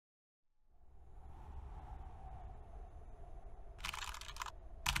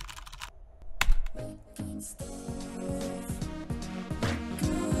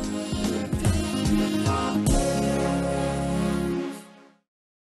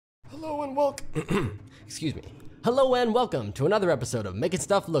Hello and welcome. Excuse me. Hello and welcome to another episode of Making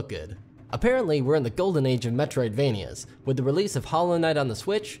Stuff Look Good. Apparently, we're in the golden age of Metroidvanias. With the release of Hollow Knight on the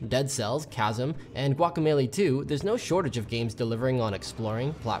Switch, Dead Cells, Chasm, and Guacamelee 2, there's no shortage of games delivering on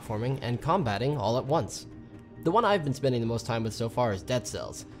exploring, platforming, and combating all at once. The one I've been spending the most time with so far is Dead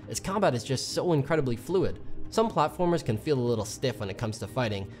Cells. Its combat is just so incredibly fluid. Some platformers can feel a little stiff when it comes to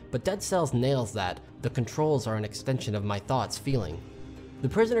fighting, but Dead Cells nails that. The controls are an extension of my thoughts feeling. The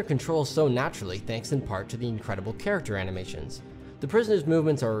prisoner controls so naturally thanks in part to the incredible character animations. The prisoner's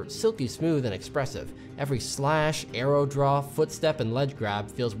movements are silky smooth and expressive. Every slash, arrow draw, footstep, and ledge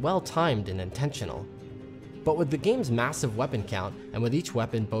grab feels well timed and intentional. But with the game's massive weapon count, and with each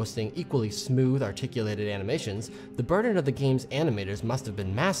weapon boasting equally smooth, articulated animations, the burden of the game's animators must have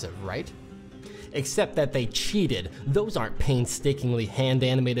been massive, right? Except that they cheated. Those aren't painstakingly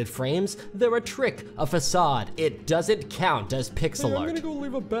hand-animated frames. They're a trick, a facade. It doesn't count as pixel art. I'm gonna go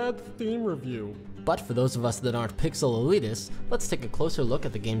leave a bad theme review. But for those of us that aren't pixel elitists, let's take a closer look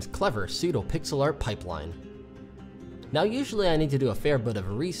at the game's clever pseudo-pixel art pipeline. Now usually I need to do a fair bit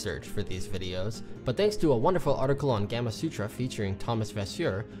of research for these videos, but thanks to a wonderful article on Gamma Sutra featuring Thomas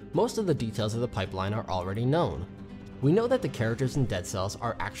Vasseur, most of the details of the pipeline are already known. We know that the characters in Dead Cells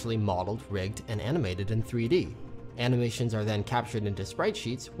are actually modeled, rigged, and animated in 3D. Animations are then captured into sprite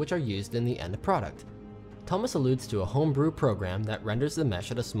sheets, which are used in the end product. Thomas alludes to a homebrew program that renders the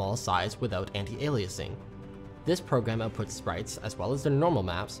mesh at a small size without anti-aliasing. This program outputs sprites, as well as their normal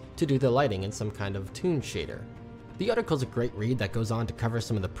maps, to do the lighting in some kind of Toon shader. The article's a great read that goes on to cover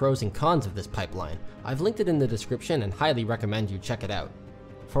some of the pros and cons of this pipeline. I've linked it in the description and highly recommend you check it out.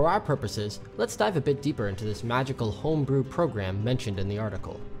 For our purposes, let's dive a bit deeper into this magical homebrew program mentioned in the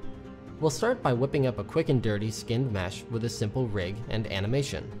article. We'll start by whipping up a quick and dirty skinned mesh with a simple rig and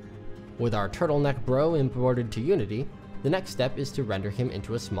animation. With our turtleneck bro imported to Unity, the next step is to render him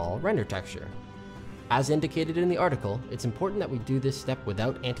into a small render texture. As indicated in the article, it's important that we do this step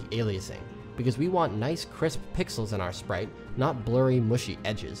without anti-aliasing, because we want nice crisp pixels in our sprite, not blurry mushy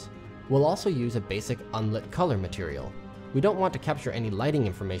edges. We'll also use a basic unlit color material. We don't want to capture any lighting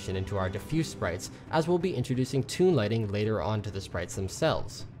information into our diffuse sprites, as we'll be introducing Toon lighting later on to the sprites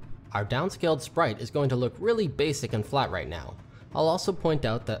themselves. Our downscaled sprite is going to look really basic and flat right now. I'll also point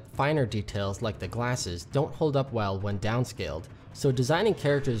out that finer details like the glasses don't hold up well when downscaled, so designing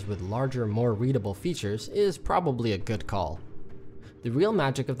characters with larger, more readable features is probably a good call. The real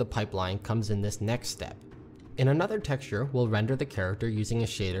magic of the pipeline comes in this next step. In another texture, we'll render the character using a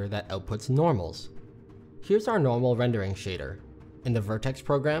shader that outputs normals. Here's our normal rendering shader. In the vertex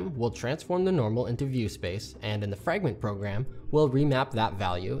program, we'll transform the normal into view space, and in the fragment program, we'll remap that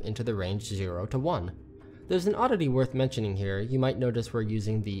value into the range 0 to 1. There's an oddity worth mentioning here. You might notice we're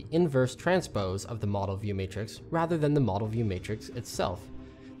using the inverse transpose of the model view matrix rather than the model view matrix itself.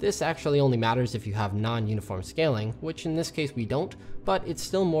 This actually only matters if you have non-uniform scaling, which in this case we don't, but it's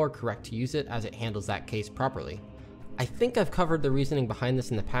still more correct to use it as it handles that case properly. I think I've covered the reasoning behind this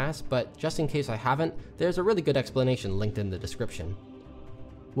in the past, but just in case I haven't, there's a really good explanation linked in the description.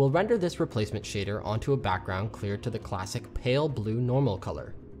 We'll render this replacement shader onto a background cleared to the classic pale blue normal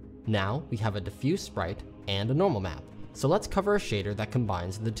color. Now we have a diffuse sprite and a normal map, so let's cover a shader that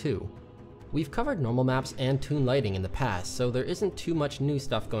combines the two. We've covered normal maps and Toon lighting in the past, so there isn't too much new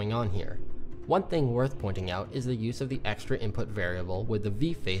stuff going on here. One thing worth pointing out is the use of the extra input variable with the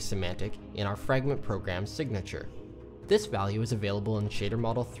vFace semantic in our fragment program's signature. This value is available in shader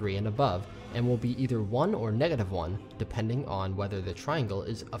model 3 and above, and will be either 1 or -1, depending on whether the triangle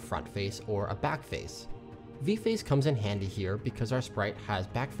is a front face or a back face. vFace comes in handy here because our sprite has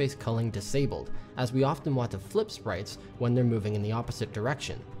backface culling disabled, as we often want to flip sprites when they're moving in the opposite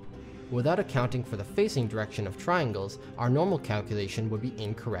direction. Without accounting for the facing direction of triangles, our normal calculation would be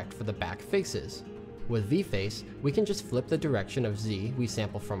incorrect for the back faces. With vFace, we can just flip the direction of Z we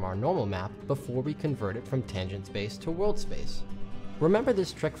sample from our normal map before we convert it from tangent space to world space. Remember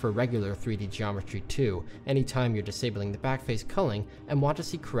this trick for regular 3D geometry too, anytime you're disabling the backface culling and want to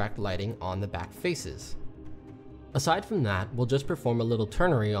see correct lighting on the back faces. Aside from that, we'll just perform a little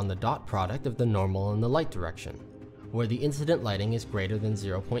ternary on the dot product of the normal and the light direction. Where the incident lighting is greater than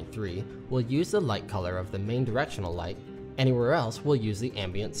 0.3, we'll use the light color of the main directional light. Anywhere else, we'll use the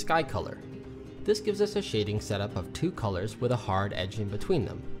ambient sky color. This gives us a shading setup of two colors with a hard edge in between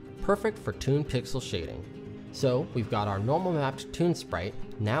them, perfect for Toon pixel shading. So we've got our normal mapped Toon sprite,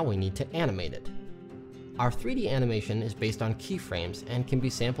 now we need to animate it. Our 3D animation is based on keyframes and can be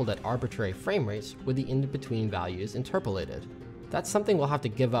sampled at arbitrary frame rates with the in-between values interpolated. That's something we'll have to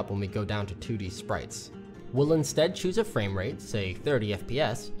give up when we go down to 2D sprites. We'll instead choose a frame rate, say 30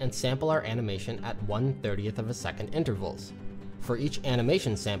 FPS, and sample our animation at 1/30th of a second intervals. For each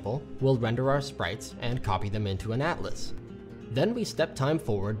animation sample, we'll render our sprites and copy them into an atlas. Then we step time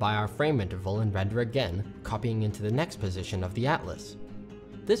forward by our frame interval and render again, copying into the next position of the atlas.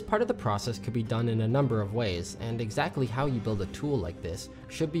 This part of the process could be done in a number of ways, and exactly how you build a tool like this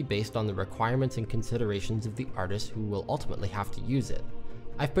should be based on the requirements and considerations of the artist who will ultimately have to use it.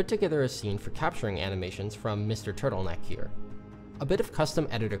 I've put together a scene for capturing animations from Mr. Turtleneck here. A bit of custom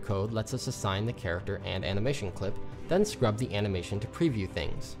editor code lets us assign the character and animation clip, then scrub the animation to preview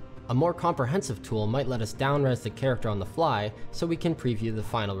things. A more comprehensive tool might let us downres the character on the fly so we can preview the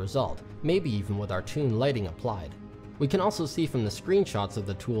final result, maybe even with our Toon lighting applied. We can also see from the screenshots of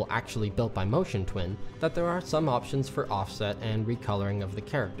the tool actually built by Motion Twin that there are some options for offset and recoloring of the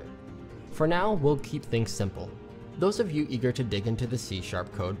character. For now, we'll keep things simple. Those of you eager to dig into the C#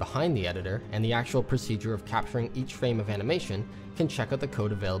 code behind the editor and the actual procedure of capturing each frame of animation can check out the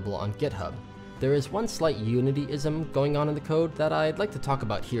code available on GitHub. There is one slight Unity-ism going on in the code that I'd like to talk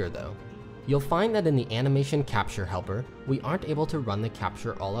about here though. You'll find that in the animation capture helper, we aren't able to run the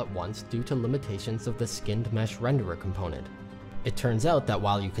capture all at once due to limitations of the skinned mesh renderer component. It turns out that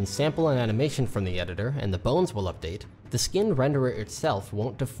while you can sample an animation from the editor and the bones will update, the skinned renderer itself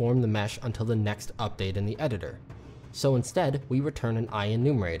won't deform the mesh until the next update in the editor. So instead, we return an eye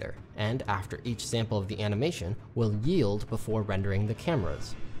enumerator, and after each sample of the animation, we'll yield before rendering the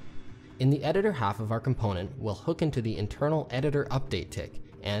cameras. In the editor half of our component, we'll hook into the internal editor update tick,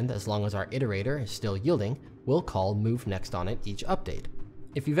 and as long as our iterator is still yielding, we'll call move next on it each update.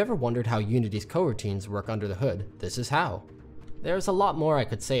 If you've ever wondered how Unity's coroutines work under the hood, this is how. There's a lot more I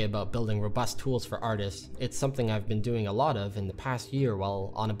could say about building robust tools for artists. It's something I've been doing a lot of in the past year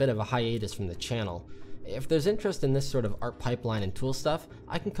while on a bit of a hiatus from the channel. If there's interest in this sort of art pipeline and tool stuff,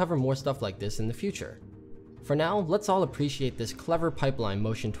 I can cover more stuff like this in the future. For now, let's all appreciate this clever pipeline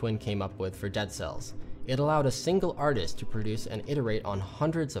Motion Twin came up with for Dead Cells. It allowed a single artist to produce and iterate on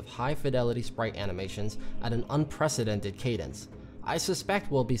hundreds of high-fidelity sprite animations at an unprecedented cadence. I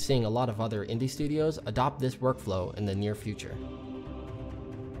suspect we'll be seeing a lot of other indie studios adopt this workflow in the near future.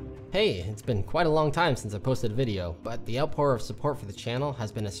 Hey, it's been quite a long time since I posted a video, but the outpour of support for the channel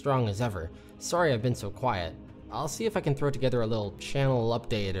has been as strong as ever. Sorry I've been so quiet. I'll see if I can throw together a little channel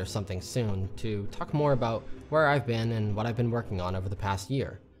update or something soon to talk more about where I've been and what I've been working on over the past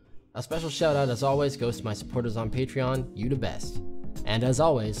year. A special shout out as always goes to my supporters on Patreon, you the best. And as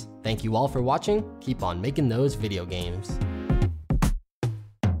always, thank you all for watching, keep on making those video games.